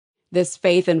This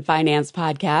Faith and Finance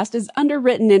podcast is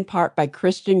underwritten in part by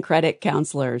Christian credit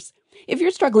counselors. If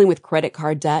you're struggling with credit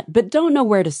card debt but don't know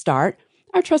where to start,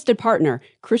 our trusted partner,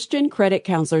 Christian Credit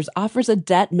Counselors, offers a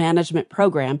debt management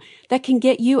program that can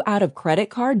get you out of credit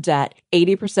card debt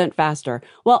 80% faster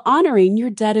while honoring your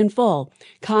debt in full.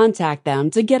 Contact them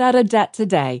to get out of debt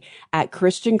today at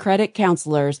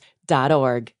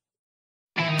christiancreditcounselors.org.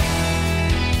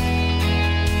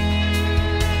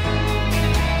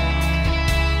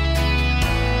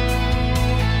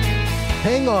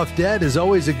 Paying off debt is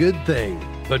always a good thing,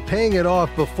 but paying it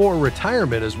off before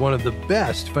retirement is one of the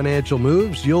best financial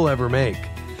moves you'll ever make.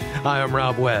 Hi, I'm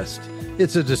Rob West.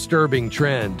 It's a disturbing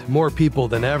trend. More people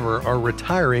than ever are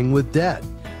retiring with debt.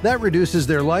 That reduces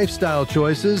their lifestyle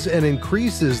choices and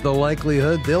increases the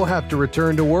likelihood they'll have to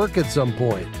return to work at some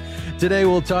point. Today,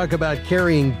 we'll talk about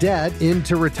carrying debt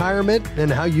into retirement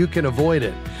and how you can avoid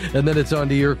it. And then it's on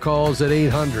to your calls at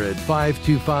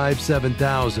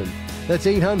 800-525-7000. That's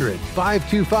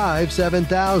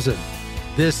 800-525-7000.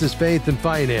 This is Faith and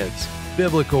Finance,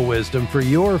 biblical wisdom for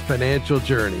your financial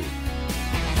journey.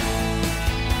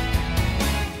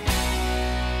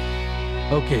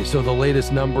 Okay, so the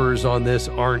latest numbers on this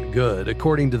aren't good.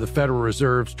 According to the Federal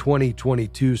Reserve's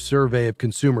 2022 survey of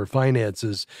consumer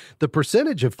finances, the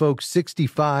percentage of folks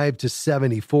 65 to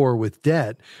 74 with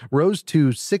debt rose to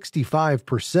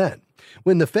 65%.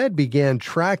 When the Fed began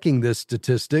tracking this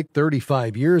statistic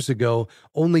 35 years ago,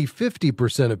 only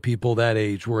 50% of people that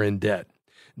age were in debt.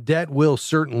 Debt will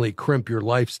certainly crimp your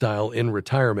lifestyle in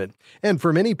retirement, and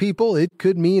for many people, it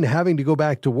could mean having to go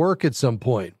back to work at some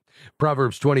point.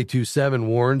 Proverbs 22:7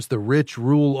 warns, the rich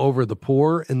rule over the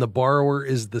poor, and the borrower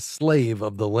is the slave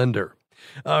of the lender.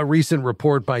 A recent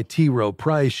report by T. Rowe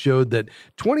Price showed that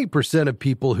 20% of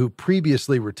people who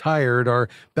previously retired are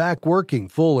back working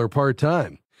full or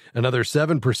part-time. Another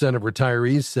 7% of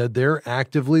retirees said they're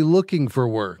actively looking for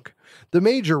work. The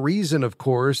major reason, of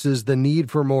course, is the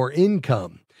need for more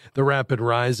income. The rapid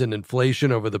rise in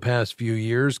inflation over the past few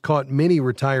years caught many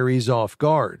retirees off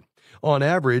guard. On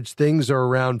average, things are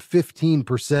around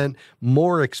 15%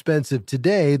 more expensive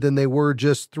today than they were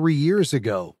just 3 years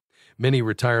ago. Many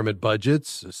retirement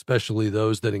budgets, especially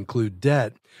those that include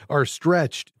debt, are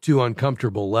stretched to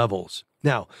uncomfortable levels.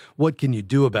 Now, what can you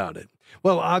do about it?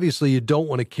 Well, obviously, you don't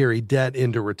want to carry debt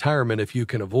into retirement if you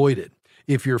can avoid it.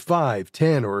 If you're 5,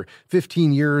 10, or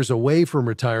 15 years away from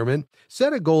retirement,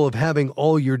 set a goal of having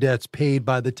all your debts paid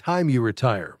by the time you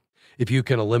retire. If you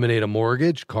can eliminate a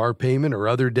mortgage, car payment, or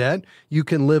other debt, you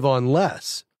can live on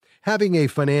less. Having a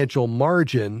financial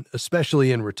margin,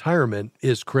 especially in retirement,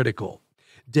 is critical.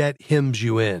 Debt hems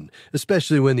you in,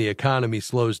 especially when the economy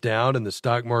slows down and the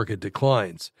stock market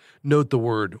declines. Note the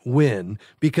word when,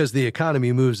 because the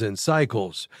economy moves in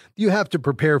cycles. You have to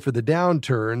prepare for the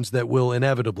downturns that will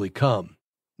inevitably come.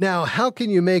 Now, how can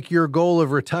you make your goal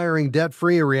of retiring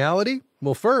debt-free a reality?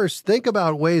 Well, first, think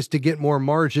about ways to get more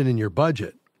margin in your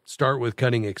budget. Start with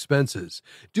cutting expenses.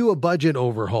 Do a budget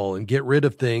overhaul and get rid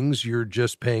of things you're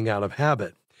just paying out of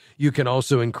habit. You can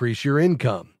also increase your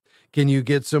income. Can you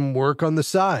get some work on the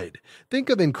side? Think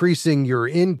of increasing your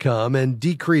income and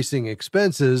decreasing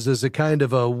expenses as a kind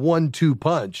of a 1-2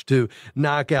 punch to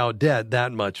knock out debt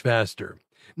that much faster.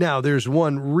 Now, there's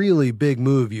one really big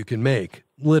move you can make,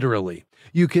 literally.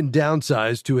 You can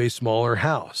downsize to a smaller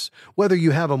house. Whether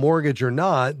you have a mortgage or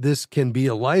not, this can be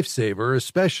a lifesaver,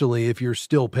 especially if you're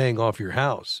still paying off your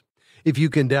house. If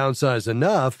you can downsize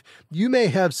enough, you may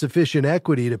have sufficient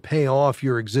equity to pay off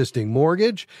your existing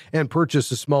mortgage and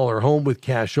purchase a smaller home with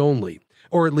cash only,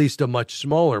 or at least a much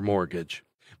smaller mortgage.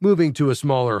 Moving to a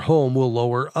smaller home will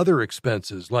lower other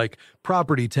expenses like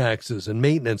property taxes and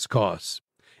maintenance costs.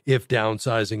 If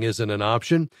downsizing isn't an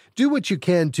option, do what you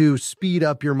can to speed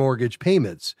up your mortgage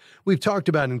payments. We've talked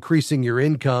about increasing your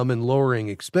income and lowering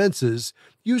expenses.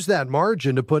 Use that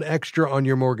margin to put extra on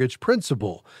your mortgage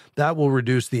principal. That will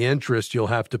reduce the interest you'll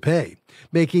have to pay.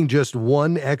 Making just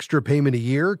one extra payment a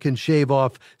year can shave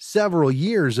off several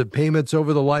years of payments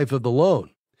over the life of the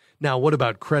loan. Now, what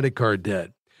about credit card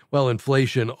debt? Well,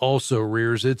 inflation also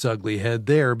rears its ugly head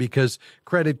there because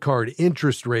credit card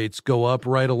interest rates go up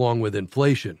right along with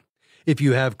inflation. If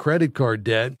you have credit card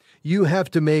debt, you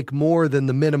have to make more than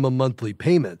the minimum monthly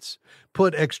payments.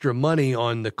 Put extra money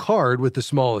on the card with the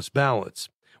smallest balance.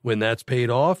 When that's paid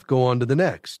off, go on to the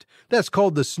next. That's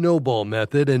called the snowball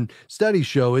method, and studies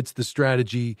show it's the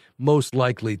strategy most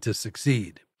likely to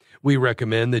succeed. We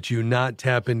recommend that you not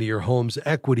tap into your home's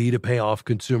equity to pay off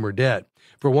consumer debt.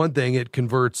 For one thing, it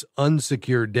converts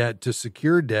unsecured debt to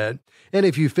secured debt, and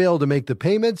if you fail to make the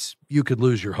payments, you could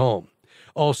lose your home.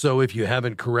 Also, if you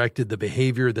haven't corrected the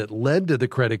behavior that led to the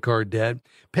credit card debt,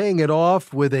 paying it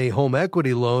off with a home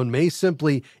equity loan may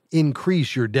simply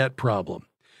increase your debt problem.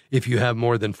 If you have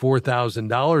more than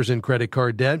 $4,000 in credit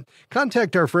card debt,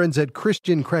 contact our friends at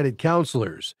Christian Credit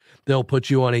Counselors. They'll put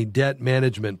you on a debt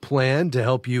management plan to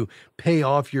help you pay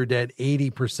off your debt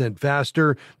 80%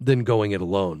 faster than going it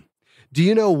alone. Do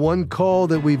you know one call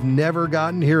that we've never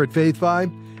gotten here at Faith Fi?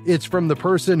 It's from the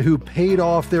person who paid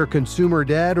off their consumer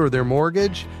debt or their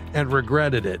mortgage and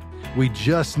regretted it. We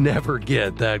just never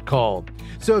get that call.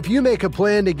 So if you make a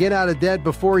plan to get out of debt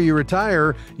before you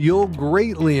retire, you'll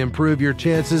greatly improve your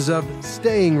chances of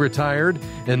staying retired,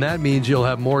 and that means you'll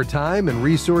have more time and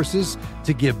resources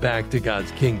to give back to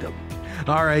God's kingdom.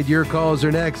 All right, your calls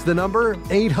are next. The number,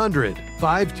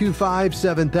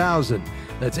 800-525-7000.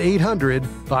 That's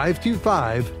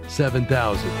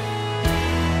 800-525-7000.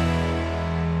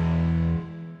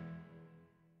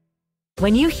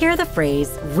 When you hear the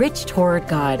phrase, rich toward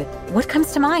God, what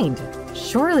comes to mind?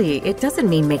 Surely it doesn't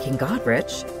mean making God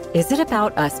rich. Is it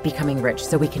about us becoming rich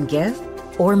so we can give?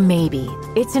 Or maybe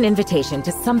it's an invitation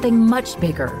to something much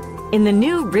bigger. In the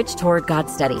new Rich Toward God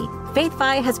study, Faith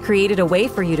Fi has created a way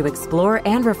for you to explore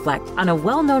and reflect on a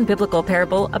well-known biblical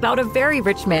parable about a very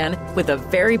rich man with a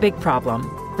very big problem.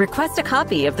 Request a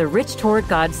copy of the Rich Toward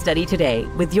God study today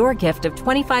with your gift of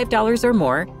 $25 or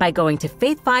more by going to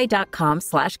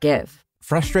faithfi.com/give.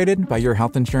 Frustrated by your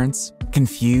health insurance?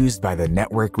 Confused by the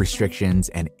network restrictions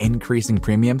and increasing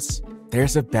premiums?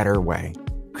 There's a better way.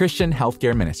 Christian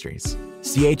Healthcare Ministries.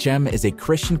 CHM is a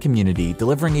Christian community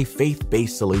delivering a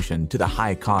faith-based solution to the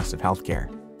high cost of healthcare.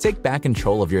 Take back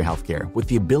control of your healthcare with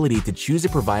the ability to choose a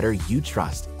provider you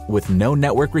trust with no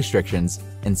network restrictions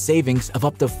and savings of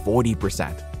up to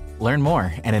 40%. Learn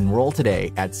more and enroll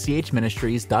today at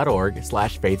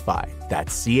chministries.org/faithfi.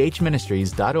 That's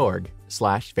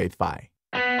chministries.org/faithfi.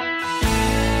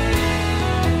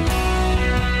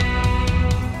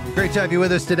 Great to have you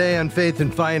with us today on Faith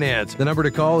and Finance. The number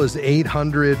to call is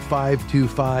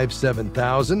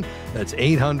 800-525-7000. That's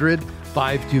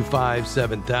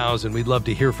 800-525-7000. We'd love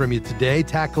to hear from you today,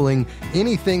 tackling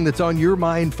anything that's on your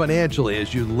mind financially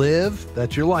as you live.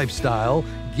 That's your lifestyle.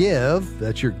 Give,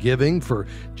 that's your giving for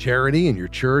charity and your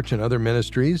church and other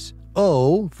ministries.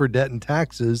 O for debt and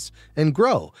taxes, and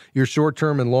grow your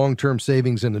short-term and long-term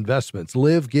savings and investments.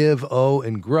 Live, give, owe,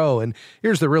 and grow. And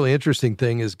here's the really interesting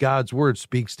thing is God's word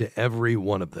speaks to every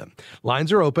one of them.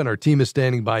 Lines are open. Our team is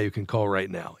standing by. You can call right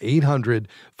now,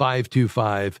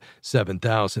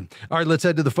 800-525-7000. All right, let's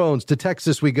head to the phones. To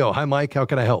Texas we go. Hi, Mike. How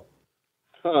can I help?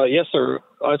 Yes, sir.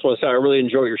 I just want to say I really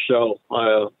enjoy your show.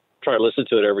 I try to listen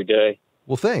to it every day.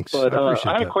 Well, thanks. But I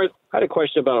had a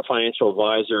question about a financial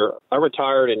advisor. I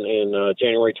retired in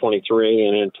January 23,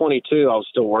 and in 22 I was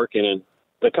still working. And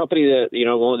the company that,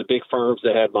 one of the big firms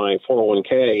that had my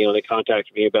 401k, they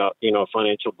contacted me about, a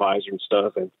financial advisor and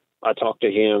stuff. And I talked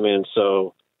to him. And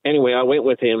so anyway, I went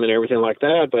with him and everything like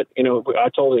that. But, I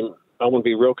told him I want to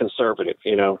be real conservative,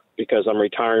 because I'm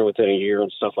retiring within a year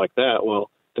and stuff like that. Well,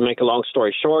 to make a long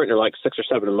story short, in like 6 or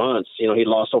 7 months, he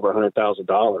lost over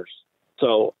 $100,000.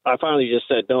 So I finally just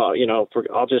said, no,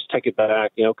 I'll just take it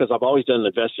back, because I've always done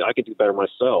investing. I could do better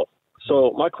myself.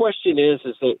 So my question is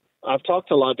that I've talked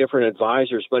to a lot of different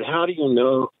advisors, but how do you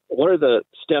know what are the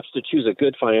steps to choose a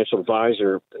good financial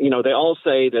advisor? They all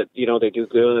say that, they do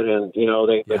good and,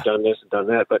 they've done this and done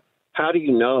that. But how do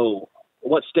you know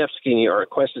what steps or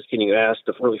questions can you ask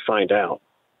to really find out?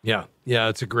 Yeah,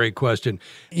 it's a great question.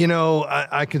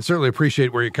 I can certainly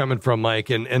appreciate where you're coming from,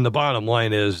 Mike. And the bottom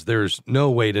line is there's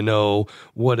no way to know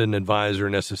what an advisor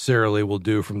necessarily will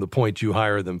do from the point you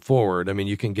hire them forward. I mean,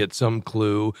 you can get some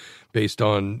clue based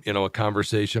on, a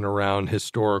conversation around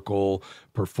historical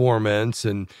performance,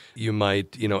 and you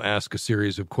might, ask a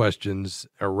series of questions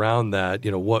around that.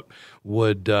 What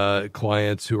would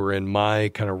clients who are in my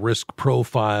kind of risk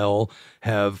profile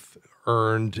have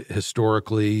earned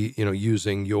historically,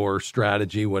 using your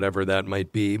strategy, whatever that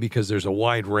might be, because there's a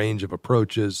wide range of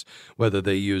approaches, whether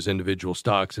they use individual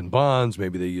stocks and bonds,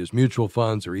 maybe they use mutual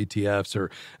funds or ETFs or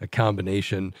a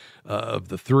combination of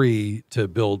the three to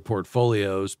build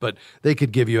portfolios. But they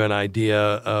could give you an idea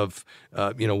of,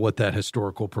 what that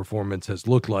historical performance has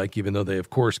looked like, even though they, of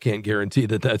course, can't guarantee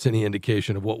that that's any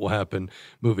indication of what will happen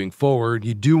moving forward.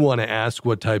 You do want to ask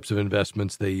what types of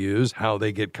investments they use, how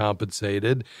they get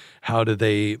compensated, how do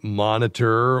they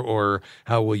monitor, or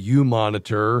how will you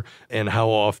monitor, and how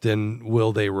often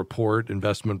will they report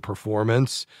investment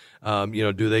performance?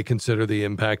 Do they consider the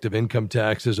impact of income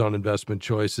taxes on investment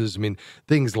choices? I mean,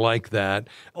 things like that.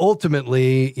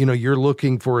 Ultimately, you're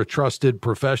looking for a trusted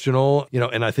professional,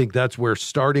 and I think that's where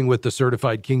starting with the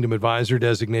Certified Kingdom Advisor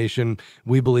designation,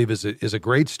 we believe is a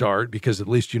great start, because at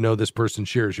least this person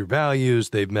shares your values.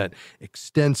 They've met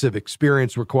extensive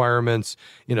experience requirements.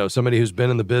 Somebody who's been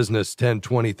in the business 10,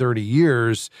 20, 30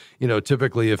 years,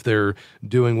 typically if they're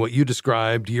doing what you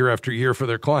described year after year for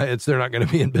their clients, they're not going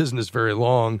to be in business very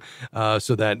long.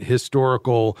 So that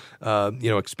historical,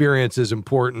 experience is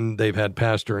important. They've had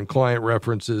pastor and client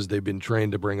references. They've been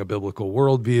trained to bring a biblical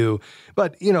worldview.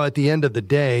 But, at the end of the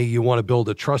day, you want to build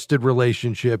a trusted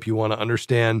relationship. You want to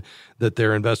understand that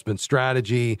their investment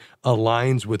strategy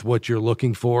aligns with what you're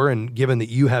looking for. And given that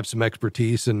you have some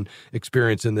expertise and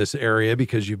experience in this area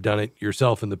because you've done it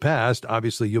yourself in the past,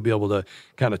 obviously you'll be able to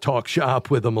kind of talk shop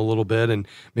with them a little bit and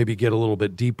maybe get a little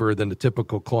bit deeper than a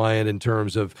typical client in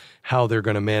terms of how they're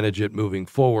going to manage it moving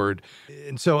forward.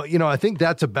 And so, I think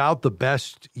that's about the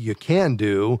best you can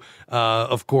do.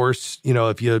 Of course,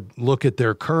 if you look at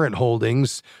their current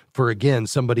holdings, for, again,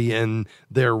 somebody in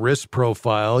their risk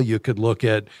profile, you could look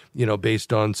at,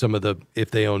 based on some of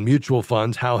if they own mutual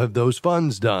funds, how have those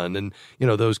funds done, and,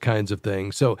 those kinds of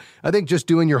things. So I think just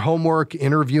doing your homework,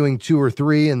 interviewing 2 or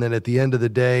 3, and then at the end of the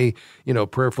day,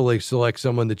 prayerfully select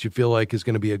someone that you feel like is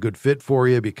going to be a good fit for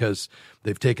you because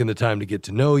they've taken the time to get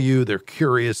to know you. They're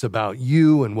curious about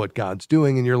you and what God's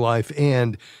doing in your life.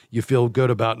 And you feel good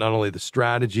about not only the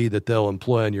strategy that they'll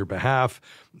employ on your behalf,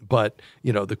 but,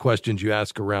 the questions you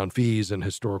ask around fees and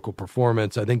historical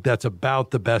performance. I think that's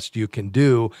about the best you can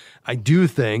do. I do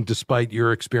think, despite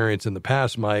your experience in the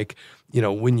past, Mike,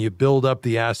 when you build up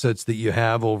the assets that you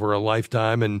have over a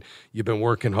lifetime and you've been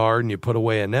working hard and you put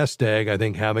away a nest egg, I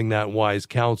think having that wise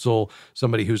counsel,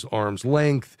 somebody who's arm's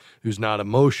length, who's not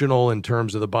emotional in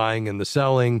terms of the buying and the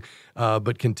selling,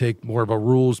 but can take more of a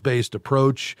rules-based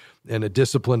approach and a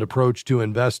disciplined approach to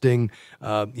investing,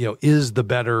 is the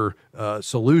better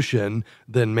solution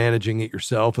than managing it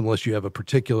yourself, unless you have a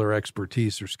particular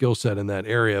expertise or skill set in that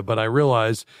area. But I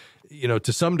realize,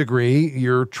 to some degree,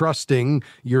 you're trusting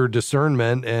your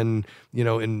discernment and,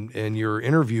 in your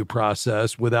interview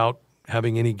process without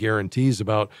having any guarantees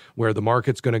about where the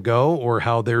market's going to go or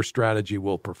how their strategy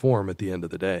will perform at the end of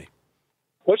the day.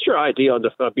 What's your idea on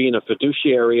being a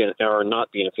fiduciary or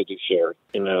not being a fiduciary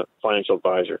in a financial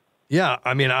advisor? Yeah,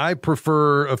 I mean, I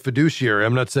prefer a fiduciary.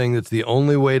 I'm not saying that's the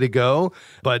only way to go,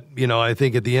 but, I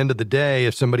think at the end of the day,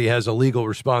 if somebody has a legal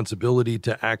responsibility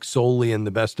to act solely in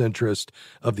the best interest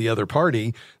of the other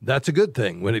party, that's a good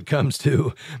thing when it comes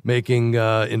to making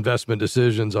investment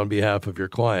decisions on behalf of your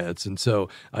clients. And so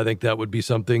I think that would be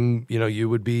something, you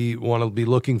would want to be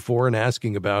looking for and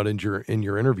asking about in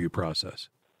your interview process.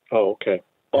 Oh, okay.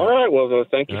 All right. Well,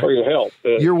 thank you for your help.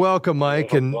 You're welcome,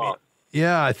 Mike. And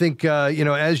yeah, I think,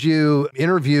 as you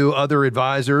interview other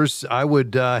advisors, I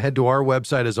would head to our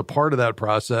website as a part of that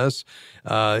process.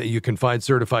 You can find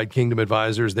Certified Kingdom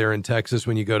Advisors there in Texas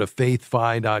when you go to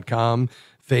faithfi.com.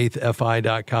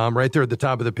 faithfi.com. Right there at the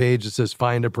top of the page, it says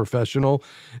Find a Professional,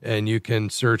 and you can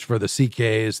search for the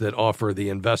CKAs that offer the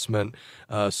investment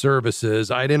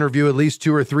services. I'd interview at least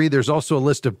 2 or 3. There's also a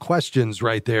list of questions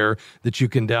right there that you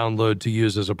can download to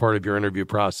use as a part of your interview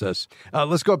process.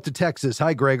 Let's go up to Texas.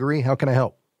 Hi, Gregory. How can I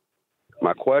help?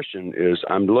 My question is,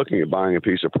 I'm looking at buying a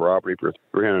piece of property for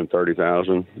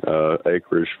 330,000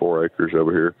 acres, 4 acres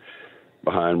over here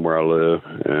behind where I live,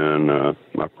 and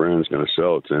my friend's going to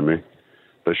sell it to me.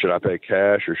 But should I pay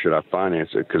cash or should I finance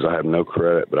it? Because I have no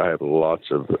credit, but I have lots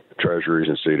of treasuries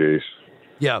and CDs.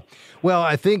 Yeah. Well,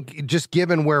 I think just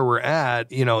given where we're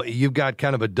at, you've got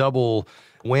kind of a double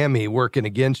whammy working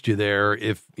against you there.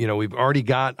 If, we've already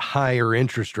got higher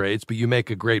interest rates, but you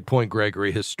make a great point,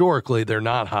 Gregory. Historically, they're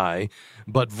not high,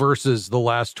 but versus the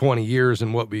last 20 years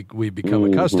and what we've become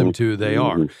accustomed to, they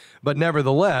are. But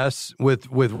nevertheless, with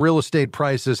real estate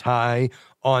prices high,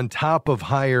 on top of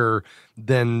higher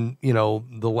than,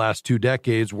 the last 2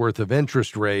 decades worth of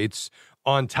interest rates,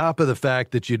 on top of the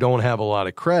fact that you don't have a lot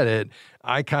of credit,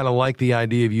 I kind of like the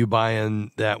idea of you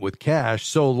buying that with cash,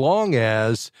 so long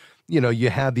as, you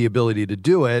have the ability to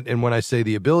do it. And when I say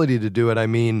the ability to do it, I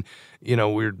mean,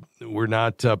 we're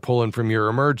not pulling from your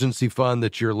emergency fund,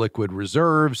 that's your liquid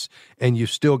reserves, and you've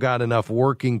still got enough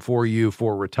working for you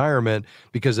for retirement.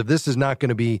 Because if this is not going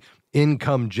to be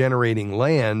income generating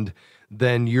land,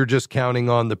 then you're just counting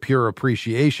on the pure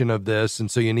appreciation of this. And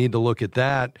so you need to look at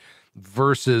that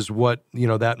versus what,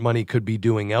 that money could be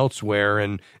doing elsewhere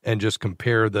and just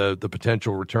compare the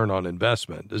potential return on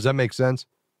investment. Does that make sense?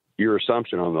 Your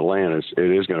assumption on the land is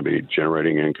it is going to be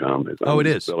generating income. Oh, it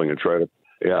is. Building a trailer,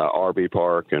 RV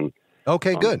park, and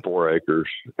Okay, good. 4 acres.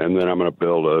 And then I'm going to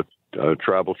build a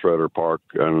travel trailer park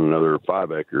on another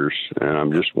 5 acres. And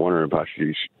I'm just wondering if I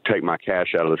should take my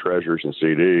cash out of the treasuries and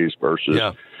CDs versus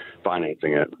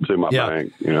financing it to my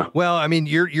bank. Well, I mean,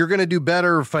 you're going to do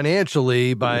better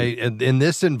financially by in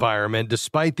this environment,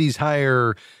 despite these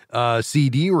higher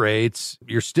CD rates.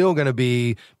 You're still going to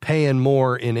be paying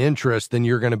more in interest than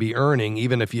you're going to be earning,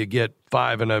 even if you get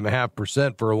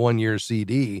 5.5% for a 1-year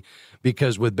CD.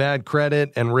 Because with bad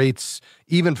credit and rates,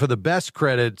 even for the best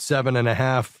credit,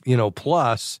 7.5,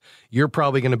 plus, you're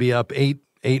probably going to be up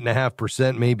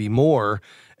 8.5%, maybe more.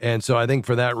 And so I think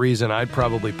for that reason, I'd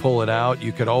probably pull it out.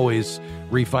 You could always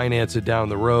refinance it down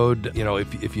the road,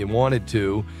 if you wanted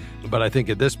to. But I think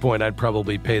at this point, I'd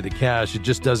probably pay the cash. It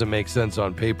just doesn't make sense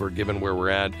on paper, given where we're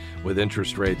at with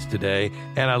interest rates today.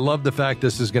 And I love the fact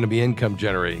this is going to be income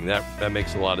generating. That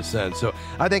makes a lot of sense. So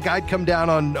I think I'd come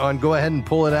down on go ahead and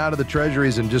pull it out of the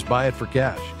treasuries and just buy it for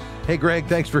cash. Hey, Greg,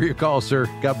 thanks for your call, sir.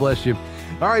 God bless you.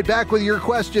 All right, back with your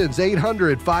questions,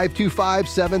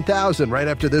 800-525-7000, right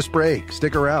after this break.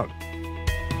 Stick around.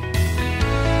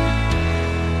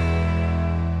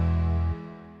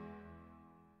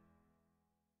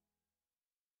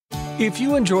 If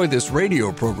you enjoy this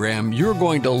radio program, you're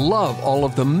going to love all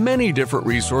of the many different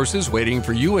resources waiting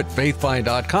for you at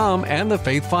faithfi.com and the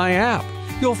FaithFi app.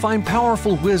 You'll find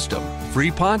powerful wisdom,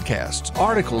 free podcasts,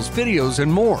 articles, videos,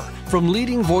 and more from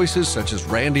leading voices such as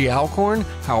Randy Alcorn,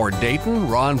 Howard Dayton,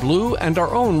 Ron Blue, and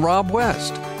our own Rob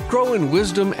West. Grow in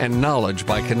wisdom and knowledge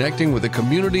by connecting with a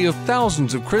community of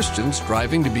thousands of Christians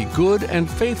striving to be good and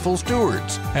faithful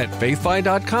stewards at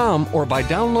faithfi.com or by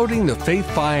downloading the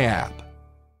FaithFi app.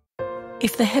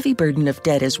 If the heavy burden of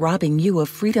debt is robbing you of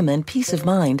freedom and peace of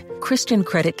mind, Christian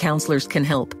Credit Counselors can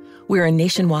help. We're a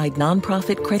nationwide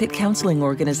nonprofit credit counseling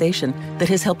organization that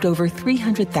has helped over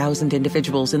 300,000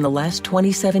 individuals in the last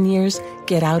 27 years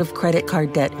get out of credit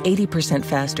card debt 80%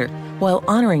 faster while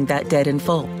honoring that debt in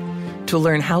full. To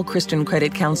learn how Christian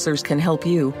Credit Counselors can help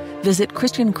you, visit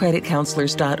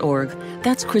ChristianCreditCounselors.org.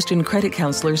 That's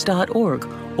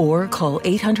ChristianCreditCounselors.org or call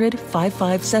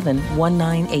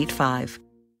 800-557-1985.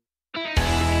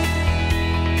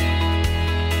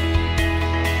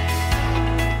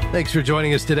 Thanks for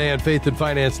joining us today on Faith and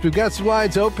Finance. We've got some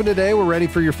lines open today. We're ready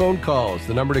for your phone calls.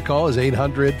 The number to call is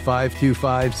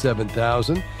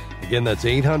 800-525-7000. Again, that's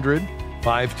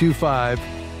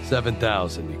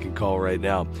 800-525-7000. You can call right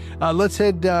now. Let's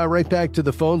head right back to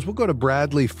the phones. We'll go to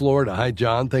Bradley, Florida. Hi,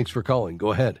 John. Thanks for calling.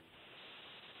 Go ahead.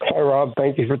 Hi, Rob.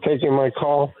 Thank you for taking my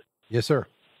call. Yes, sir.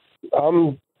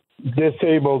 I'm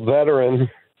disabled veteran,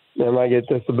 and I get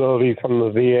disability from the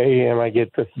VA, and I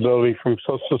get disability from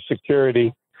Social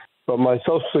Security. But my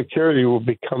Social Security will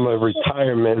become a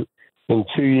retirement in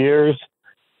 2 years,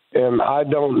 and I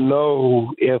don't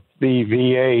know if the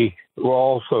VA will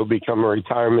also become a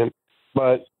retirement.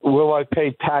 But will I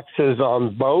pay taxes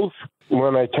on both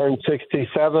when I turn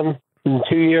 67 in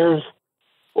 2 years,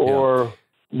 or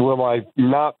will I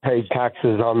not pay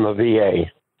taxes on the VA?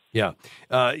 Yeah.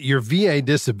 Your VA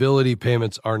disability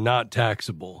payments are not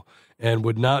taxable and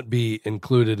would not be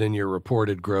included in your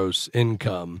reported gross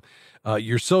income.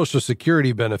 Your Social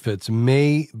Security benefits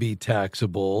may be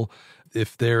taxable.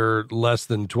 If they're less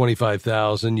than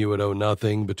 $25,000, you would owe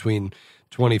nothing. Between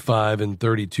 $25,000 and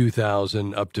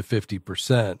 $32,000, up to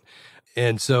 50%.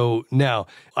 And so now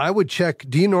I would check.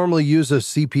 Do you normally use a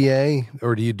CPA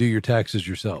or do you do your taxes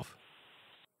yourself?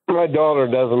 My daughter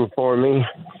does them for me.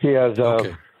 She has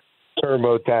a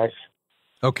TurboTax.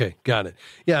 Okay, got it.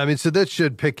 Yeah, I mean, so that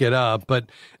should pick it up, but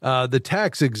the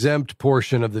tax-exempt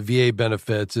portion of the VA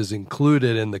benefits is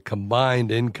included in the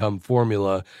combined income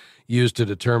formula used to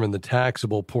determine the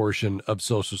taxable portion of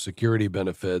Social Security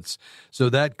benefits. So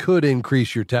that could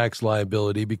increase your tax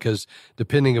liability because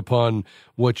depending upon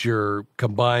what your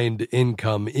combined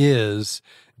income is,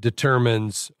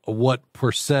 determines what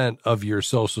percent of your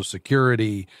Social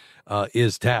Security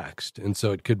is taxed. And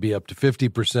so it could be up to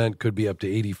 50%, could be up to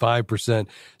 85%.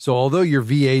 So although your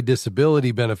VA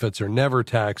disability benefits are never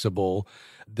taxable,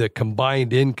 the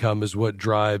combined income is what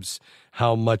drives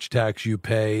how much tax you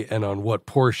pay and on what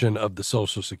portion of the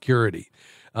Social Security.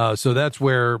 So that's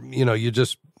where, you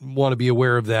just want to be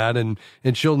aware of that. And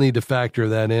she'll need to factor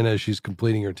that in as she's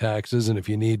completing her taxes. And if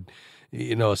you need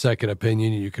a second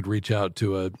opinion, you could reach out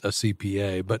to a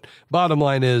CPA. But bottom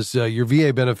line is your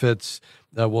VA benefits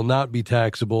will not be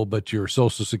taxable, but your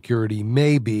Social Security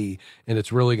may be, and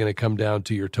it's really going to come down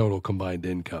to your total combined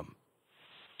income.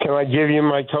 Can I give you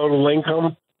my total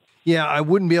income? Yeah, I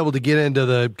wouldn't be able to get into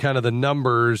the kind of the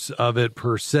numbers of it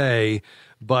per se,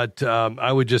 But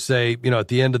I would just say, at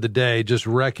the end of the day, just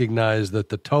recognize that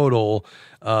the total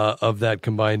of that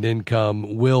combined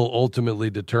income will ultimately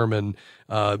determine,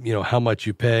 how much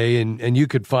you pay. And you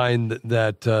could find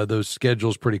that those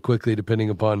schedules pretty quickly, depending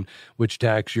upon which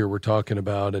tax year we're talking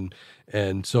about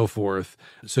and so forth.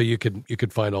 So you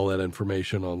could find all that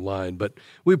information online. But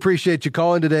we appreciate you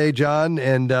calling today, John,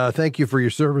 and thank you for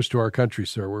your service to our country,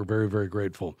 sir. We're very, very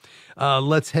grateful.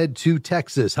 Let's head to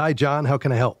Texas. Hi, John. How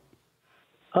can I help?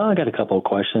 I got a couple of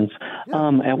questions.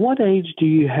 At what age do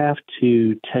you have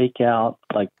to take out,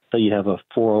 like, say you have a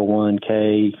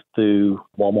 401k through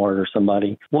Walmart or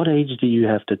somebody? What age do you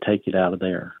have to take it out of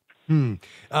there?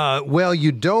 Well,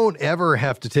 you don't ever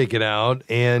have to take it out,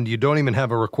 and you don't even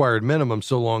have a required minimum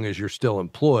so long as you're still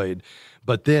employed.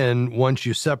 But then once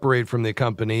you separate from the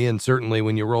company, and certainly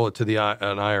when you roll it to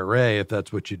an IRA, if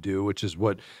that's what you do, which is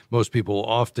what most people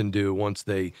often do once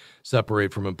they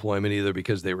separate from employment, either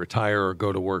because they retire or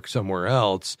go to work somewhere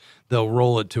else, they'll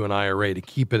roll it to an IRA to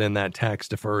keep it in that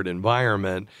tax-deferred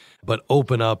environment, but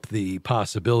open up the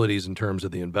possibilities in terms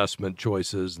of the investment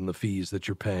choices and the fees that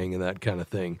you're paying and that kind of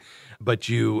thing. But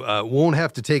you won't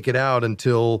have to take it out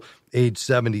until age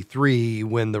 73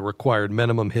 when the required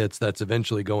minimum hits. That's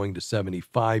eventually going to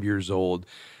 75 years old.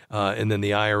 And then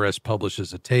the IRS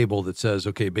publishes a table that says,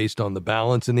 okay, based on the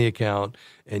balance in the account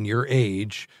and your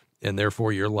age, and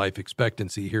therefore your life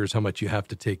expectancy, here's how much you have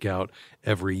to take out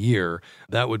every year.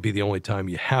 That would be the only time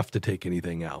you have to take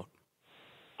anything out.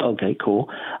 Okay, cool.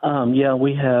 Yeah,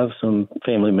 we have some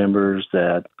family members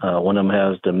that one of them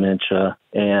has dementia,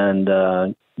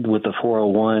 and with the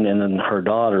 401, and then her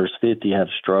daughter's 50, had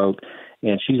a stroke,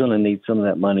 and she's going to need some of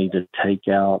that money to take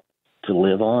out to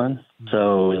live on.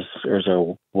 So there's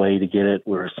a way to get it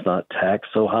where it's not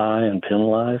taxed so high and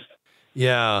penalized?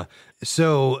 Yeah.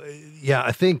 So,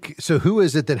 I think, so who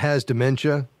is it that has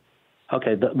dementia?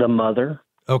 Okay, the mother.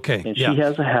 Okay. And she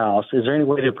has a house. Is there any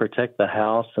way to protect the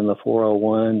house and the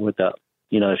 401 without,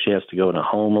 if she has to go in a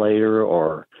home later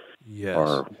or?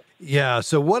 Yes. Yeah.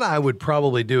 So what I would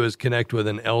probably do is connect with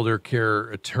an elder care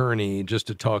attorney just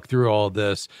to talk through all of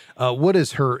this. What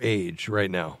is her age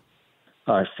right now?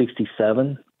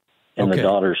 67, and the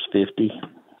daughter's 50.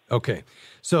 Okay.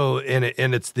 So, and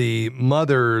it's the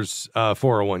mother's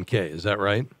 401k, is that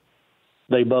right?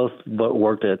 They both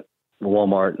worked at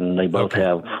Walmart, and they both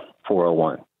have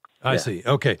 401. I see.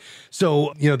 Okay.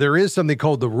 So, there is something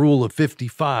called the rule of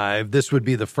 55. This would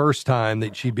be the first time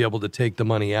that she'd be able to take the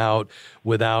money out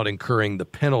without incurring the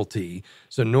penalty.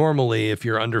 So normally, if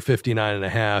you're under 59 and a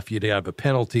half, you'd have a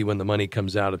penalty when the money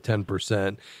comes out of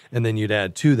 10%. And then you'd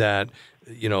add to that,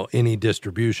 any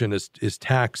distribution is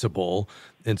taxable.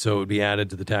 And so it would be added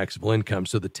to the taxable income.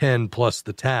 So the 10 plus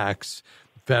the tax,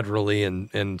 federally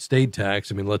and state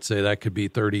tax, let's say that could be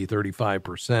 30,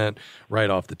 35% right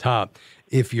off the top.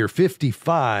 If you're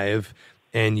 55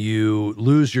 and you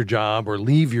lose your job or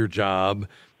leave your job,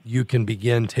 you can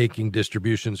begin taking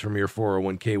distributions from your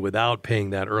 401k without paying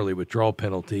that early withdrawal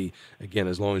penalty, again,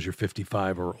 as long as you're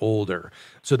 55 or older.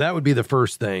 So that would be the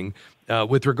first thing.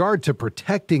 With regard to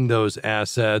protecting those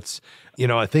assets,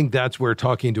 I think that's where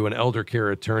talking to an elder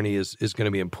care attorney is going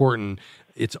to be important.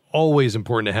 It's always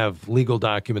important to have legal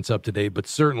documents up to date, but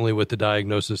certainly with the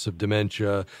diagnosis of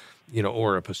dementia,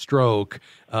 or of a stroke,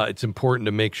 it's important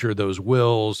to make sure those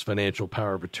wills, financial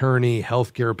power of attorney,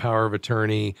 healthcare power of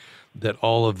attorney, that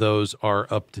all of those are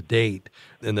up to date.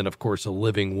 And then, of course, a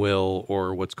living will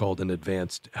or what's called an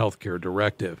advanced healthcare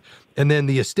directive. And then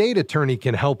the estate attorney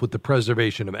can help with the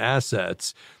preservation of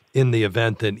assets in the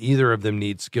event that either of them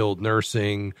need skilled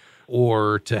nursing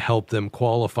or to help them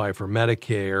qualify for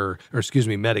Medicaid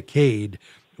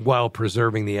while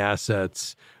preserving the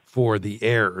assets for the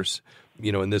heirs.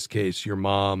 In this case, the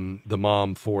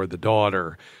mom for the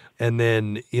daughter. And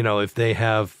then, if they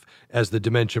have, as the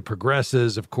dementia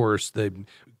progresses, of course, they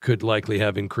could likely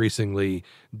have increasingly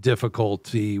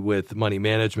difficulty with money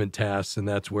management tasks. And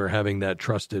that's where having that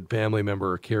trusted family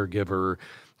member or caregiver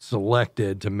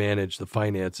selected to manage the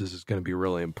finances is going to be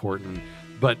really important.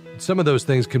 But some of those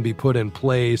things can be put in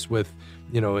place with,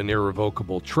 an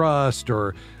irrevocable trust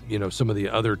or, some of the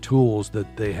other tools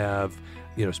that they have,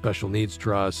 special needs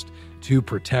trust to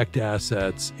protect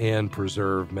assets and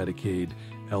preserve Medicaid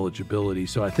eligibility.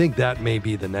 So I think that may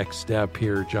be the next step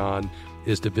here, John,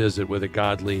 is to visit with a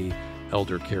godly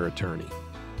elder care attorney.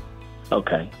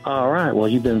 Okay. All right. Well,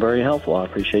 you've been very helpful. I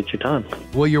appreciate your time.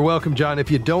 Well, you're welcome, John. If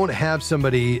you don't have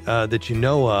somebody that you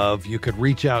know of, you could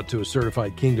reach out to a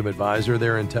certified Kingdom advisor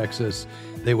there in Texas.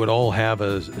 They would all have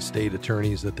estate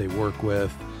attorneys that they work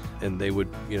with. and they would,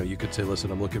 you could say,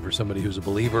 listen, I'm looking for somebody who's a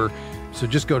believer. So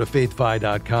just go to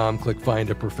faithfi.com, click find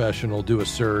a professional, do a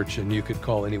search, and you could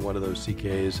call any one of those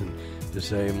CKs and just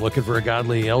say, I'm looking for a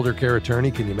godly elder care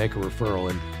attorney. Can you make a referral?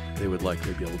 And they would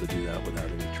likely be able to do that without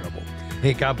any trouble.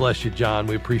 Hey, God bless you, John.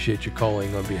 We appreciate you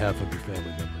calling on behalf of your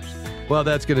family members. Well,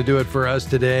 that's going to do it for us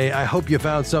today. I hope you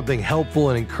found something helpful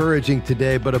and encouraging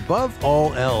today, but above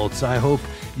all else, I hope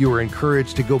you were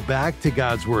encouraged to go back to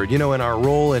God's Word. In our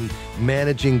role in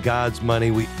managing God's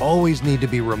money, we always need to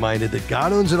be reminded that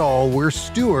God owns it all. We're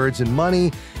stewards, and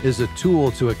money is a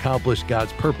tool to accomplish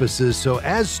God's purposes. So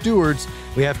as stewards,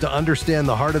 we have to understand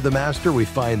the heart of the Master. We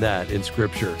find that in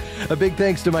Scripture. A big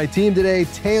thanks to my team today,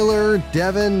 Taylor,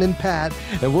 Devin, and Pat,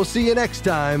 and we'll see you next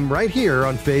time right here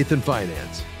on Faith and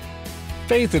Finance.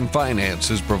 Faith and Finance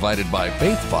is provided by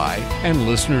FaithFi and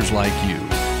listeners like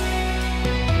you.